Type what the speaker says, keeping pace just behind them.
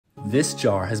This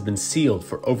jar has been sealed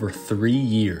for over 3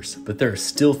 years, but there are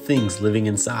still things living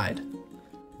inside.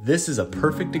 This is a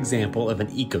perfect example of an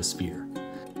ecosphere.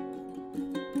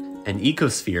 An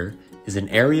ecosphere is an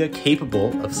area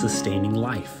capable of sustaining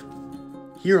life.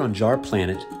 Here on Jar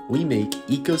Planet, we make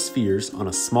ecospheres on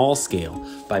a small scale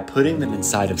by putting them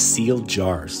inside of sealed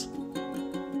jars.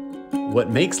 What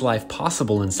makes life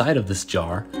possible inside of this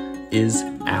jar is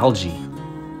algae.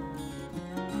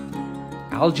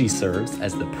 Algae serves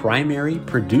as the primary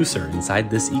producer inside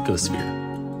this ecosphere.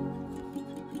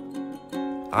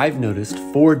 I've noticed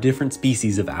 4 different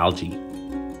species of algae.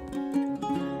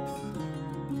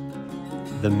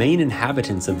 The main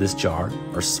inhabitants of this jar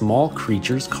are small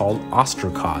creatures called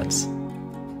ostracods.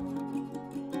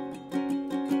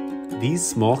 These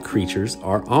small creatures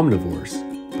are omnivores,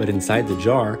 but inside the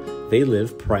jar, they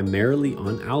live primarily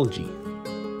on algae.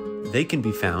 They can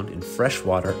be found in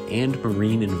freshwater and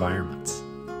marine environments.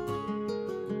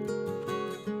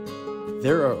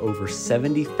 There are over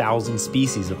 70,000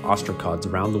 species of ostracods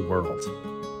around the world.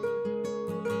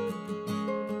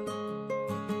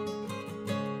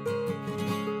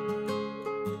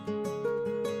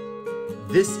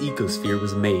 This ecosphere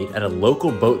was made at a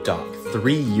local boat dock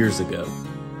 3 years ago.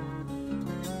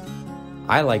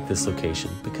 I like this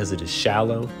location because it is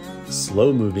shallow,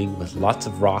 slow-moving with lots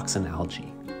of rocks and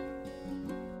algae.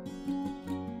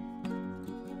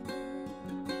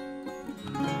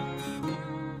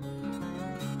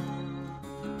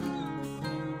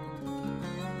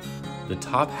 The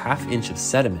top half-inch of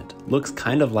sediment looks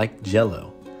kind of like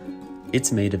jello.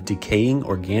 It's made of decaying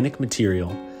organic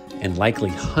material and likely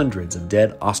hundreds of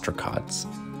dead ostracods.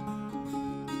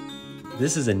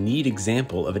 This is a neat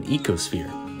example of an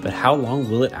ecosphere, but how long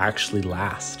will it actually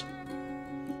last?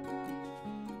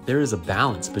 There is a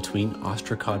balance between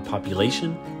ostracod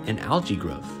population and algae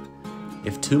growth.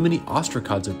 If too many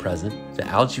ostracods are present, the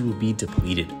algae will be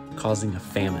depleted, causing a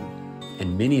famine,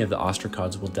 and many of the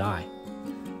ostracods will die.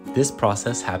 This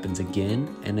process happens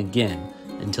again and again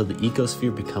until the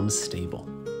ecosphere becomes stable.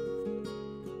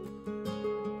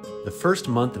 The first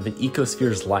month of an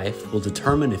ecosphere's life will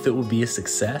determine if it will be a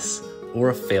success or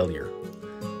a failure.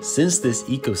 Since this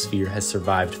ecosphere has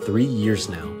survived 3 years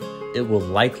now, it will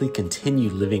likely continue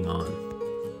living on.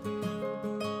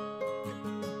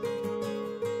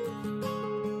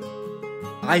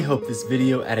 I hope this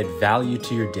video added value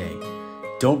to your day.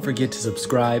 Don't forget to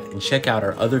subscribe and check out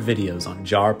our other videos on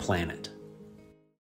Jar Planet.